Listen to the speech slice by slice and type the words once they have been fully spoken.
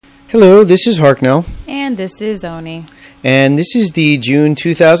Hello, this is Harknell. And this is Oni. And this is the June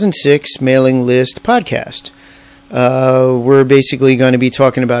 2006 Mailing List podcast. We're basically going to be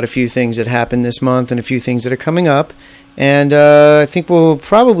talking about a few things that happened this month and a few things that are coming up. And I think we'll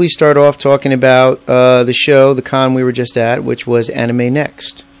probably start off talking about the show, the con we were just at, which was Anime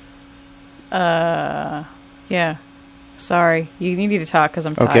Next. Yeah. Sorry. You need to talk because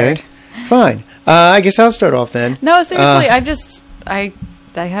I'm tired. Okay, fine. I guess I'll start off then. No, seriously,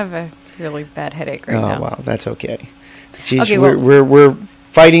 I have a really bad headache right now. Oh, wow, that's okay. Jeez, Okay, we're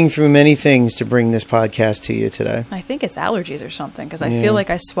fighting through many things to bring this podcast to you today. I think it's allergies or something because I feel like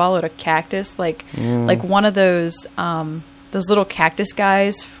I swallowed a cactus, like one of those little cactus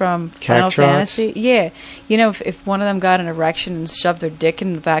guys from Final Fantasy. Yeah, you know, if one of them got an erection and shoved their dick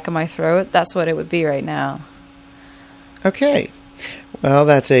in the back of my throat, that's what it would be right now. Okay, well,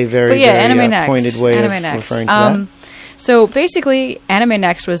 that's a very pointed way of referring to that. So basically, Anime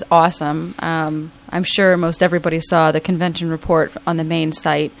Next was awesome. I'm sure most everybody saw the convention report on the main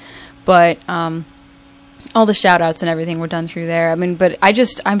site, but all the shout-outs and everything were done through there. I mean, but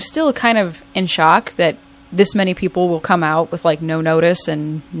I'm still kind of in shock that this many people will come out with, like, no notice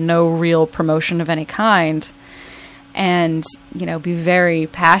and no real promotion of any kind and, you know, be very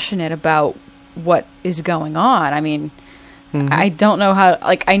passionate about what is going on. I mean, I don't know how,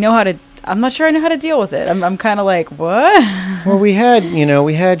 like, I'm not sure I know how to deal with it. I'm kind of like, what? Well, we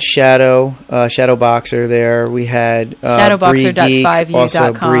had Shadow Boxer there. We had Shadowboxer.5u.com.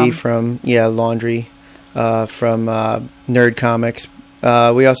 Also Bree from Laundry from Nerd Comics.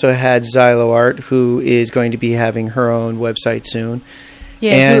 We also had Xylo Art, who is going to be having her own website soon.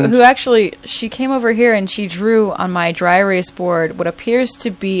 Yeah, who actually, she came over here and she drew on my dry erase board what appears to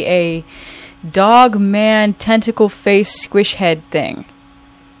be a dog man tentacle face squish head thing.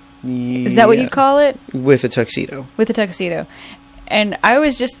 Is that what you'd call it? With a tuxedo. With a tuxedo. And I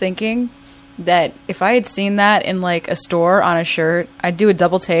was just thinking that if I had seen that in, like, a store on a shirt, I'd do a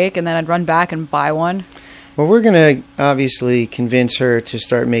double take and then I'd run back and buy one. Well, we're going to obviously convince her to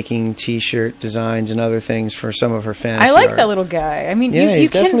start making T-shirt designs and other things for some of her fantasy I like art. that little guy. I mean, yeah, you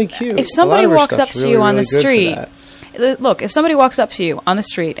he's can, definitely cute. If somebody walks up to you on the street... Look, if somebody walks up to you on the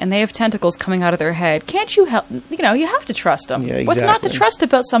street and they have tentacles coming out of their head, can't you help? You know, you have to trust them. Yeah, exactly. What's not to trust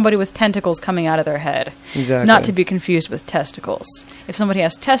about somebody with tentacles coming out of their head? Exactly. Not to be confused with testicles. If somebody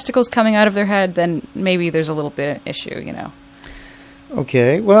has testicles coming out of their head, then maybe there's a little bit of issue, you know.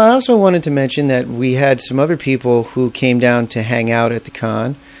 Okay. Well, I also wanted to mention that we had some other people who came down to hang out at the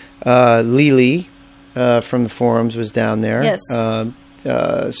con. Lily from the forums was down there. Yes.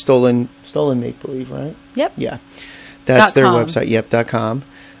 Stolen Make Believe, right? Yep. Yeah. That's their .com. website, .com.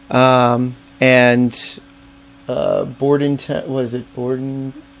 And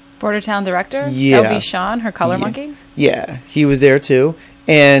Bordertown director? Yeah. That would be Sean, her color monkey? Yeah, he was there too.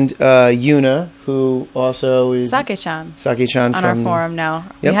 And Yuna, who also is... Sake-chan. Sake-chan on from... our forum now.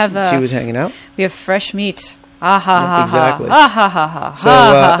 Yep, we have, she was hanging out. We have fresh meat. Ah ha ha exactly. ha. Ah ha ha ha. So,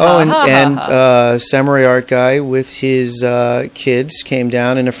 and Samurai Art Guy with his kids came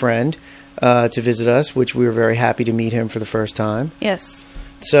down and a friend to visit us, which we were very happy to meet him for the first time. Yes.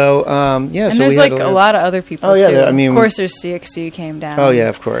 So, And so there's we like had a lot of other people, too. I mean, of course, there's CXC came down. Oh, yeah,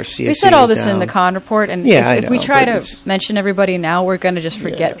 of course. CXC we said all this down. in the con report, and if we try to mention everybody now, we're going to just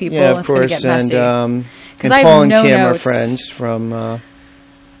forget people, yeah, and it's going to get messy. And I Paul have and no Kim notes. are friends from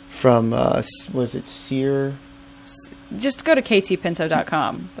was it Sear? Just go to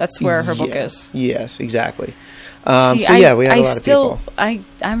ktpinto.com. That's where her book is. Yes, exactly. We had a lot of people.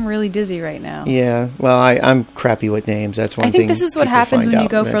 I'm really dizzy right now. Yeah, well, I'm crappy with names. That's one thing. I think this is what happens when you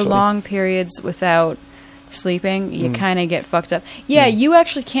go eventually. for long periods without sleeping. You kind of get fucked up. Yeah, you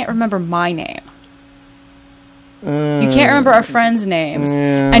actually can't remember my name. You can't remember our friends' names.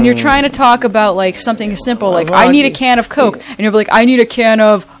 And you're trying to talk about, like, something simple, like, I need a can of Coke. And you'll be like, I need a can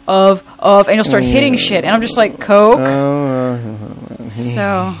of, and you'll start hitting shit. And I'm just like, Coke?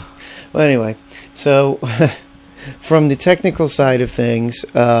 So. Well, anyway, so from the technical side of things,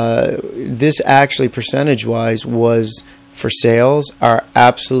 this actually, percentage-wise, was, for sales, our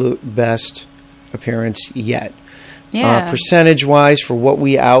absolute best appearance yet. Yeah. Percentage-wise, for what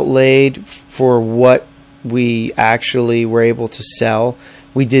we outlaid, for what we actually were able to sell,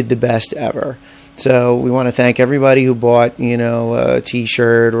 we did the best ever. So we want to thank everybody who bought, a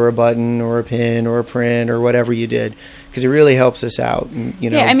T-shirt or a button or a pin or a print or whatever you did, because it really helps us out. And,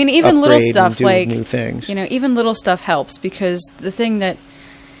 yeah, I mean, even little stuff like new things. Even little stuff helps, because the thing that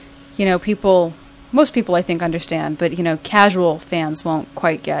most people I think understand, but casual fans won't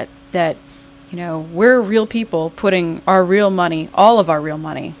quite get that. We're real people putting our real money, all of our real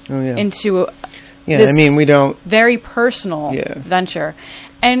money, into Yeah, this I mean, we don't... very personal venture.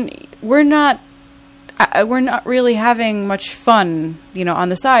 And we're not really having much fun, on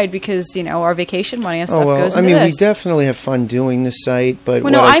the side because, our vacation money and stuff goes into this. We definitely have fun doing the site, but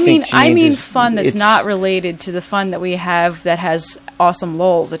I mean fun that's not related to the fun that we have that has awesome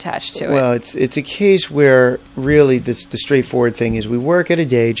lols attached to it. Well, it's a case where really the straightforward thing is we work at a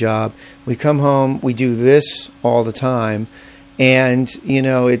day job, we come home, we do this all the time, and,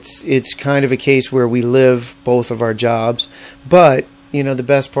 it's kind of a case where we live both of our jobs, but... the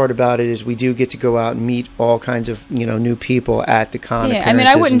best part about it is we do get to go out and meet all kinds of, new people at the con. Yeah, I mean,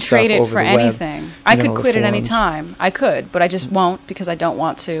 I wouldn't trade it for anything. I could quit at any time. I could, but I just won't because I don't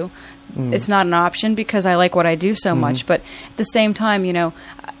want to. It's not an option because I like what I do so much. But at the same time,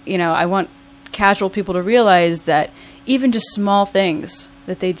 I want casual people to realize that even just small things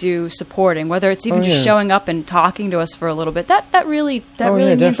that they do supporting, whether it's even just showing up and talking to us for a little bit, that really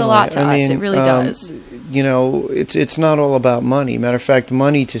means a lot to us. It really does. It's not all about money. Matter of fact,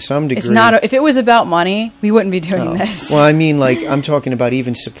 money to some degree. It's not. If it was about money, we wouldn't be doing this. Well, I mean, I'm talking about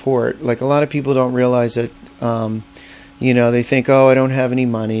even support. Like a lot of people don't realize that. They think, oh, I don't have any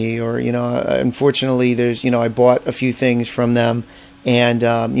money, or unfortunately, there's I bought a few things from them, and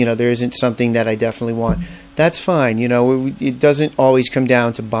there isn't something that I definitely want. That's fine. It doesn't always come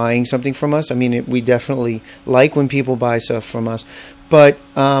down to buying something from us. I mean, we definitely like when people buy stuff from us. But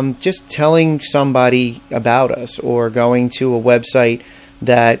just telling somebody about us or going to a website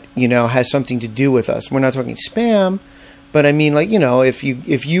that, has something to do with us. We're not talking spam, but I mean,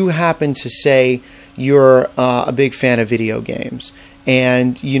 if you happen to say you're a big fan of video games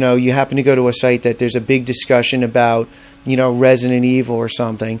and, you happen to go to a site that there's a big discussion about, Resident Evil or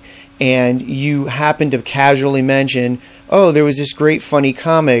something, and you happen to casually mention, oh, there was this great funny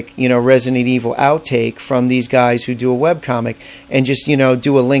comic, Resident Evil outtake from these guys who do a webcomic, and just,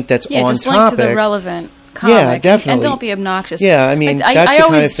 do a link that's on topic. Yeah, just link to the relevant comic. Yeah, definitely. And don't be obnoxious. Yeah, I mean, that's the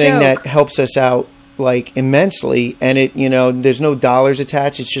kind of thing that helps us out, immensely, and it, there's no dollars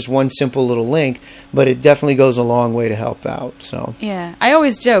attached, it's just one simple little link, but it definitely goes a long way to help out, so. Yeah, I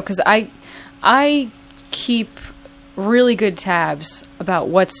always joke, because I keep really good tabs about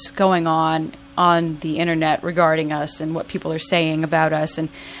what's going on the internet regarding us and what people are saying about us and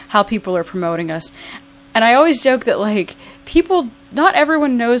how people are promoting us. And I always joke that not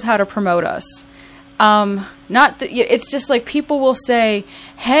everyone knows how to promote us. It's just people will say,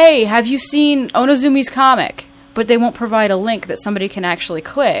 hey, have you seen Onozumi's comic? But they won't provide a link that somebody can actually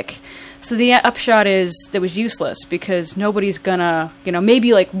click. So the upshot is that was useless because nobody's gonna,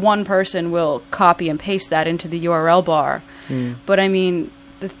 maybe one person will copy and paste that into the URL bar. But I mean,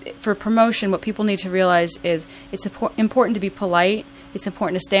 for promotion, what people need to realize is it's important to be polite. It's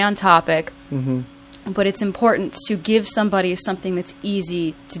important to stay on topic. But it's important to give somebody something that's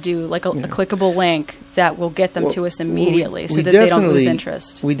easy to do, like a clickable link that will get them to us immediately so that they don't lose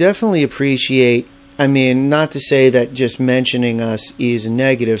interest. We definitely appreciate... I mean, not to say that just mentioning us is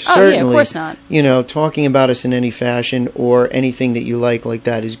negative. Certainly, of course not. Talking about us in any fashion or anything that you like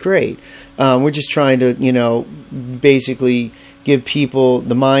that is great. We're just trying to, basically give people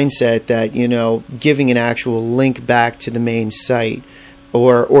the mindset that, giving an actual link back to the main site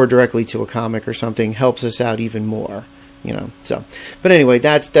or directly to a comic or something helps us out even more, So, but anyway,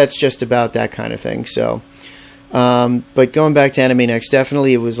 that's just about that kind of thing. So, but going back to Anime Next,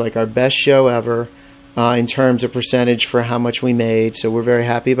 definitely it was our best show ever. In terms of percentage for how much we made, so we're very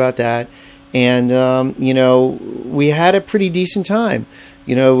happy about that. And we had a pretty decent time.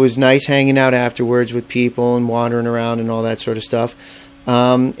 It was nice hanging out afterwards with people and wandering around and all that sort of stuff.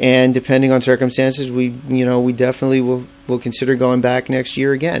 And depending on circumstances, we definitely will consider going back next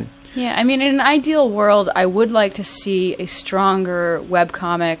year again. Yeah, I mean, in an ideal world, I would like to see a stronger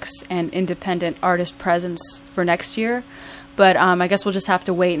webcomics and independent artist presence for next year. But I guess we'll just have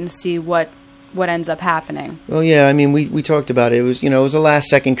to wait and see what ends up happening. Well, yeah, I mean, we talked about it. It was, it was a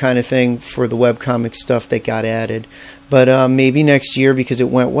last-second kind of thing for the webcomic stuff that got added. But maybe next year, because it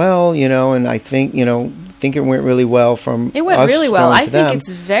went well, and I think, think it went really well from It went us really well. I think them.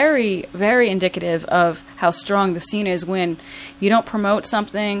 It's very, very indicative of how strong the scene is when you don't promote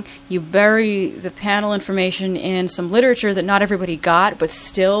something, you bury the panel information in some literature that not everybody got, but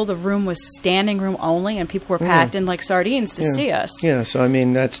still the room was standing room only and people were packed in like sardines to see us. Yeah, so I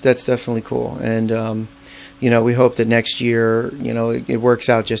mean, that's definitely cool. And, we hope that next year, it works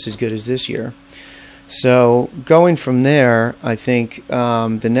out just as good as this year. So going from there, I think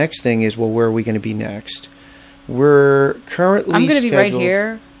the next thing is, where are we going to be next? We're currently I'm going to be right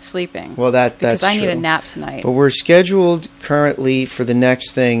here sleeping. Well, that's because I true. need a nap tonight. But we're scheduled currently for the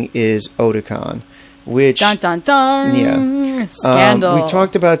next thing is Otakon. which dun dun dun. Yeah. Scandal. We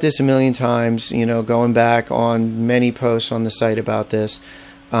talked about this a million times, going back on many posts on the site about this.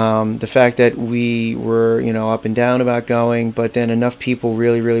 The fact that we were, up and down about going, but then enough people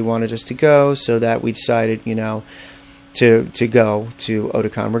really, really wanted us to go, so that we decided, to go to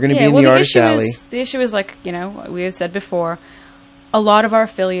Otakon. We're going to be in the Artist Alley. The issue is, like, we had said before, a lot of our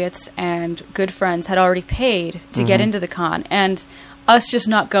affiliates and good friends had already paid to get into the con, and us just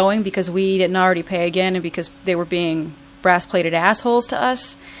not going because we didn't already pay again and because they were being brass-plated assholes to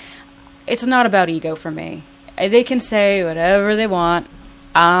us, it's not about ego for me. They can say whatever they want.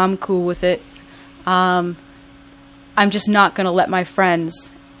 I'm cool with it. I'm just not going to let my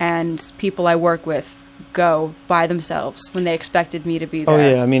friends and people I work with go by themselves when they expected me to be there.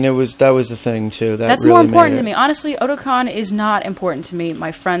 Oh yeah, I mean that was the thing too. That's really more important to me. Honestly, Otakon is not important to me.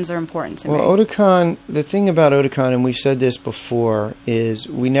 My friends are important to me. Well, Otakon, the thing about Otakon, and we've said this before, is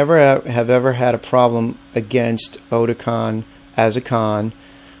we never have ever had a problem against Otakon as a con.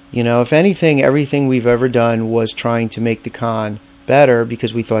 If anything, everything we've ever done was trying to make the con better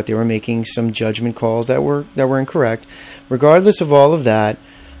because we thought they were making some judgment calls that were incorrect. Regardless of all of that,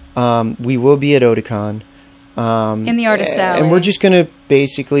 we will be at Otakon. In the Artist Alley. And we're just going to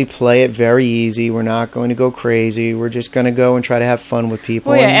basically play it very easy. We're not going to go crazy. We're just going to go and try to have fun with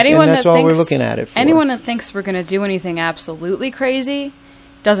people. Well, yeah, and that's all we're looking at it for. Anyone that thinks we're going to do anything absolutely crazy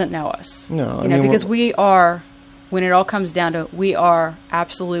doesn't know us. No, because we are, when it all comes down to it, we are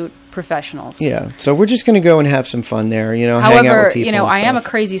absolute professionals. Yeah, so we're just going to go and have some fun there, hang out However, with people. I am a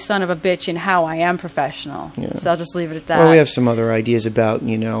crazy son of a bitch in how I am professional. Yeah. So I'll just leave it at that. Well, we have some other ideas about,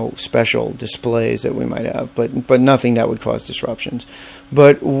 special displays that we might have, but nothing that would cause disruptions.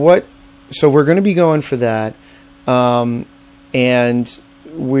 So we're going to be going for that, and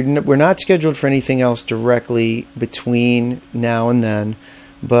we're not scheduled for anything else directly between now and then,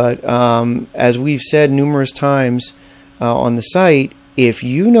 but as we've said numerous times on the site, if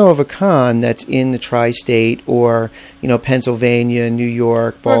you know of a con that's in the tri-state or, Pennsylvania, New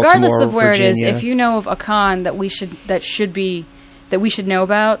York, Baltimore, regardless of where Virginia, it is, if you know of a con that we should know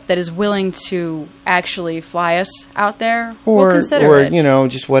about that is willing to actually fly us out there, we'll consider it.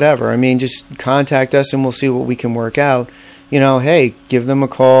 Just whatever. I mean, just contact us and we'll see what we can work out. Hey, give them a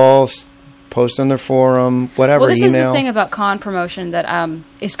call, post on their forum, whatever, well, this email. Is the thing about con promotion that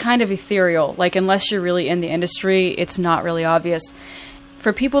is kind of ethereal. Like, unless you're really in the industry, it's not really obvious.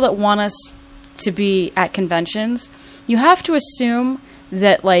 For people that want us to be at conventions, you have to assume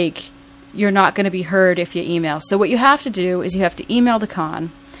that, like, you're not going to be heard if you email. So what you have to do is you have to email the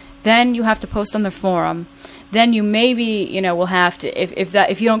con, then you have to post on the forum, then you maybe, will have to,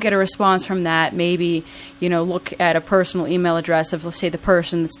 if you don't get a response from that, maybe, look at a personal email address of, let's say, the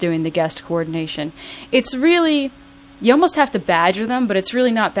person that's doing the guest coordination. It's really, you almost have to badger them, but it's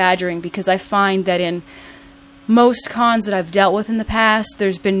really not badgering, because I find that in most cons that I've dealt with in the past,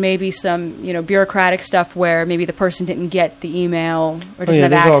 there's been maybe some, bureaucratic stuff where maybe the person didn't get the email or doesn't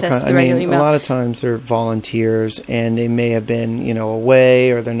have access to the regular email. A lot of times they're volunteers and they may have been,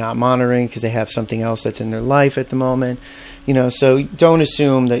 away, or they're not monitoring because they have something else that's in their life at the moment. So don't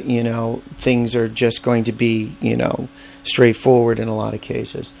assume that, things are just going to be, straightforward in a lot of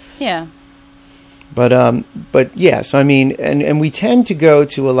cases. Yeah. But yes, I mean, and we tend to go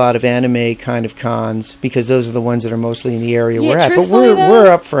to a lot of anime kind of cons because those are the ones that are mostly in the area we're at. But we're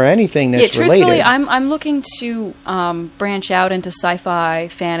up for anything that's related. Truthfully, I'm looking to branch out into sci-fi,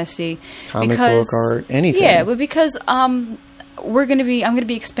 fantasy, comic book art, anything. Yeah, but because I'm going to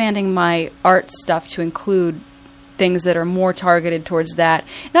be expanding my art stuff to include things that are more targeted towards that.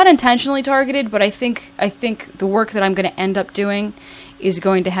 Not intentionally targeted, but I think the work that I'm going to end up doing is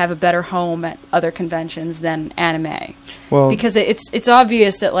going to have a better home at other conventions than anime. Well, because it's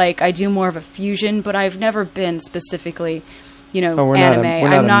obvious that, like, I do more of a fusion, but I've never been specifically, we're anime. We're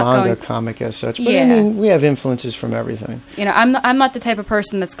not a manga comic as such, but yeah. I mean, we have influences from everything. I'm not the type of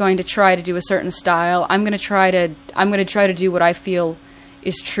person that's going to try to do a certain style. I'm going to try to do what I feel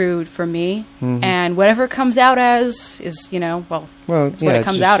is true for me, and whatever it comes out as is, what it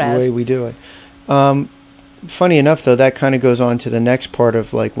comes out as. The way we do it. Funny enough, though, that kind of goes on to the next part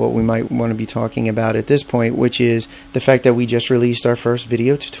of, like, what we might want to be talking about at this point, which is the fact that we just released our first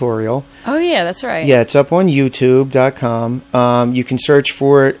video tutorial. Oh, yeah, that's right. Yeah, it's up on YouTube.com. You can search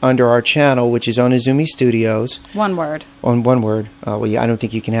for it under our channel, which is Onizumi Studios. One word. On one word. Well, yeah, I don't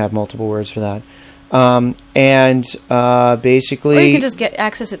think you can have multiple words for that. Basically... Or you can just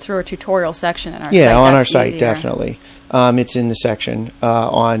access it through a tutorial section in our site. Yeah, on our site, definitely. It's in the section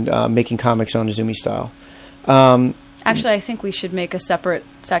on making comics Onizumi style. Actually, I think we should make a separate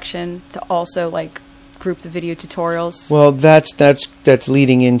section to also, like, group the video tutorials? Well, that's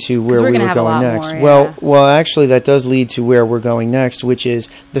leading into where we were going next. More, Well, actually, that does lead to where we're going next, which is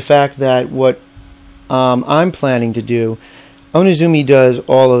the fact that what I'm planning to do. Onizumi does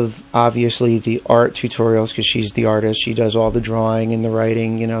all of, obviously, the art tutorials because she's the artist. She does all the drawing and the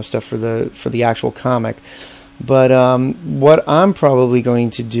writing, stuff for the actual comic. But what I'm probably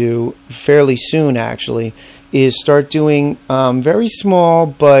going to do fairly soon, actually, is start doing very small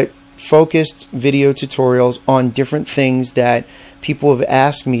but focused video tutorials on different things that people have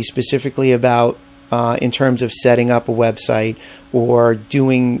asked me specifically about in terms of setting up a website or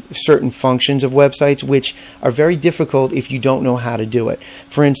doing certain functions of websites, which are very difficult if you don't know how to do it.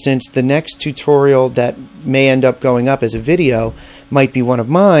 For instance, the next tutorial that may end up going up as a video might be one of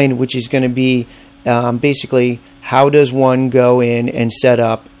mine, which is going to be basically how does one go in and set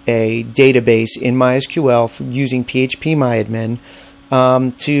up a database in MySQL using PHPMyAdmin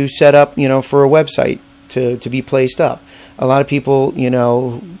to set up, for a website to be placed up. A lot of people,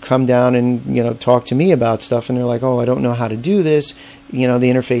 come down and, talk to me about stuff, and they're like, oh, I don't know how to do this. The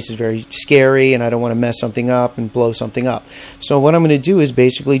interface is very scary, and I don't want to mess something up and blow something up. So what I'm going to do is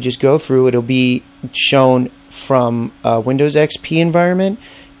basically just go through. It'll be shown from a Windows XP environment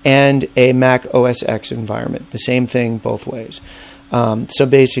and a Mac OS X environment. The same thing both ways. So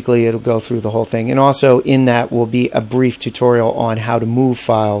basically, it'll go through the whole thing. And also in that will be a brief tutorial on how to move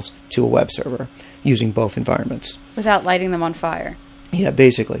files to a web server using both environments. Without lighting them on fire. Yeah,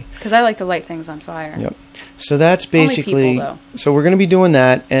 basically. Because I like to light things on fire. Yep. So that's basically... Only people, though. So we're going to be doing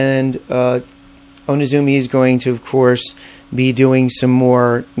that, and Onizumi is going to, of course, be doing some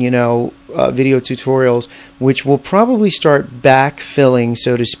more, video tutorials, which will probably start backfilling,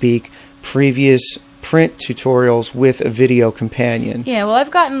 so to speak, previous print tutorials with a video companion. Yeah, well,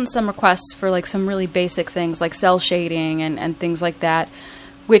 I've gotten some requests for like some really basic things like cell shading and things like that,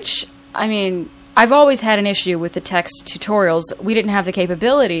 which, I mean, I've always had an issue with the text tutorials. We didn't have the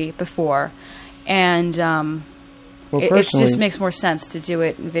capability before, and it just makes more sense to do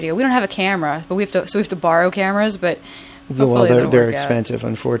it in video. We don't have a camera, but we have to borrow cameras, but well, they're expensive,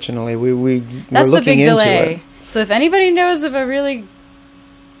 unfortunately. That's we're the big into delay. It. So if anybody knows of a really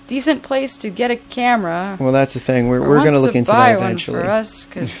decent place to get a camera, well, that's the thing. We're going to look into that eventually. Buy one for us,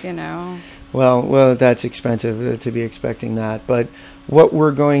 because well, that's expensive to be expecting that. But what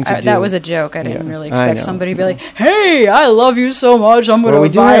we're going to do... That was a joke. I didn't really expect somebody to be like, hey, I love you so much, I'm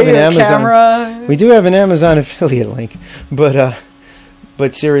going to buy you a camera. We do have an Amazon affiliate link, but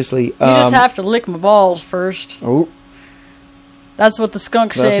seriously... You just have to lick my balls first. Oh. That's what the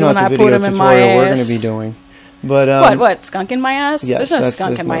skunk said when I put him in my ass. We're going to be doing. But what? Skunk in my ass? Yes, there's no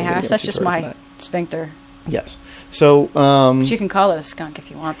skunk in my ass. That's just my sphincter. Yes. So but you can call it a skunk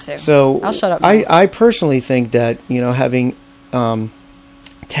if you want to. So I'll shut up. I personally think that having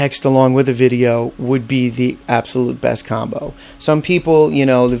text along with a video would be the absolute best combo. Some people,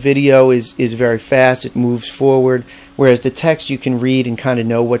 the video is very fast, it moves forward, whereas the text you can read and kind of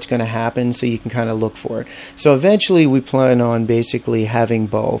know what's going to happen, so you can kind of look for it. So eventually we plan on basically having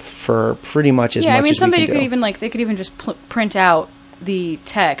both for pretty much as much as we can do. Yeah, I mean, somebody could even they could even just print out the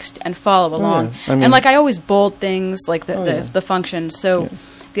text and follow along. Yeah. I mean, and I always bold things like the functions, so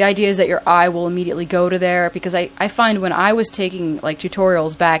the idea is that your eye will immediately go to there, because I find when I was taking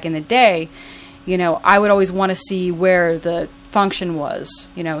tutorials back in the day, I would always want to see where the function was.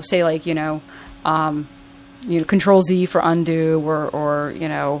 Say Control Z for undo, or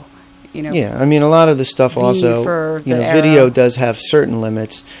Yeah, I mean, a lot of the stuff also, video does have certain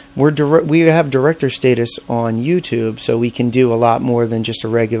limits. We have director status on YouTube, so we can do a lot more than just a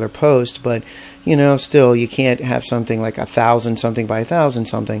regular post, but still you can't have something like 1,000 something by 1,000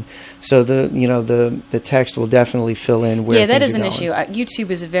 something. So the text will definitely fill in where that is an issue. YouTube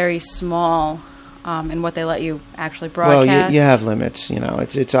is very small in what they let you actually broadcast. Well, you have limits.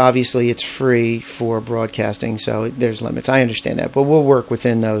 It's obviously it's free for broadcasting, so there's limits. I understand that, but we'll work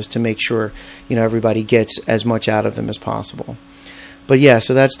within those to make sure everybody gets as much out of them as possible. But yeah,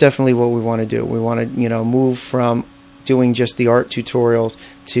 so that's definitely what we want to do. We want to move from doing just the art tutorials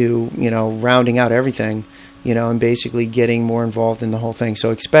to rounding out everything, and basically getting more involved in the whole thing.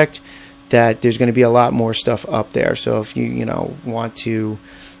 So expect that there's going to be a lot more stuff up there. So if you want to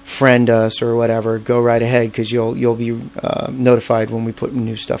friend us or whatever, go right ahead, because you'll be notified when we put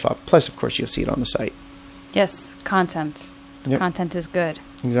new stuff up. Plus, of course, you'll see it on the site. Yes, content. Yep. Content is good.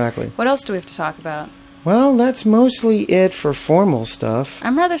 Exactly. What else do we have to talk about? Well, that's mostly it for formal stuff.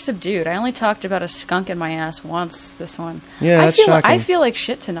 I'm rather subdued. I only talked about a skunk in my ass once this one. Yeah, that's shocking. I feel like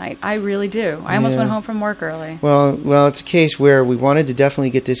shit tonight. I really do. I almost went home from work early. Well, it's a case where we wanted to definitely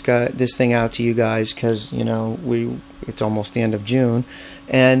get this thing out to you guys, because it's almost the end of June,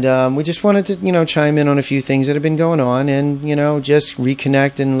 And we just wanted to, chime in on a few things that have been going on and, just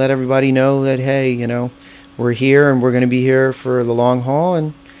reconnect and let everybody know that, hey, we're here and we're going to be here for the long haul.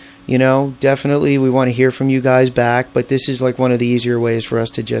 And, definitely we want to hear from you guys back. But this is like one of the easier ways for us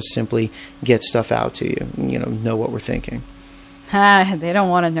to just simply get stuff out to you, know what we're thinking. They don't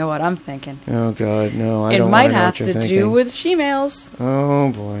want to know what I'm thinking. Oh, God, no. I it don't might want to know have what you're to thinking. do with she-mails. Oh,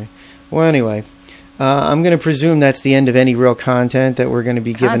 boy. Well, anyway, I'm going to presume that's the end of any real content that we're going to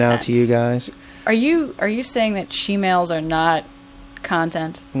be giving out to you guys. Are you saying that she-mails are not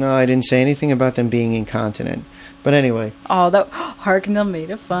content? No, I didn't say anything about them being incontinent. But anyway. Oh, Harknell made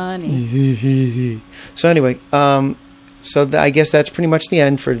it funny. So anyway, I guess that's pretty much the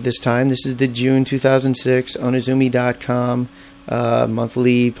end for this time. This is the June 2006 Onizumi.com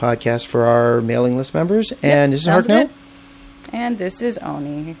monthly podcast for our mailing list members. And this is Harknell. And this is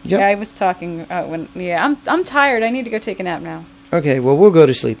Oni. Yep. Yeah, I was talking I'm tired. I need to go take a nap now. Okay, well, we'll go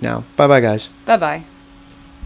to sleep now. Bye-bye, guys. Bye-bye.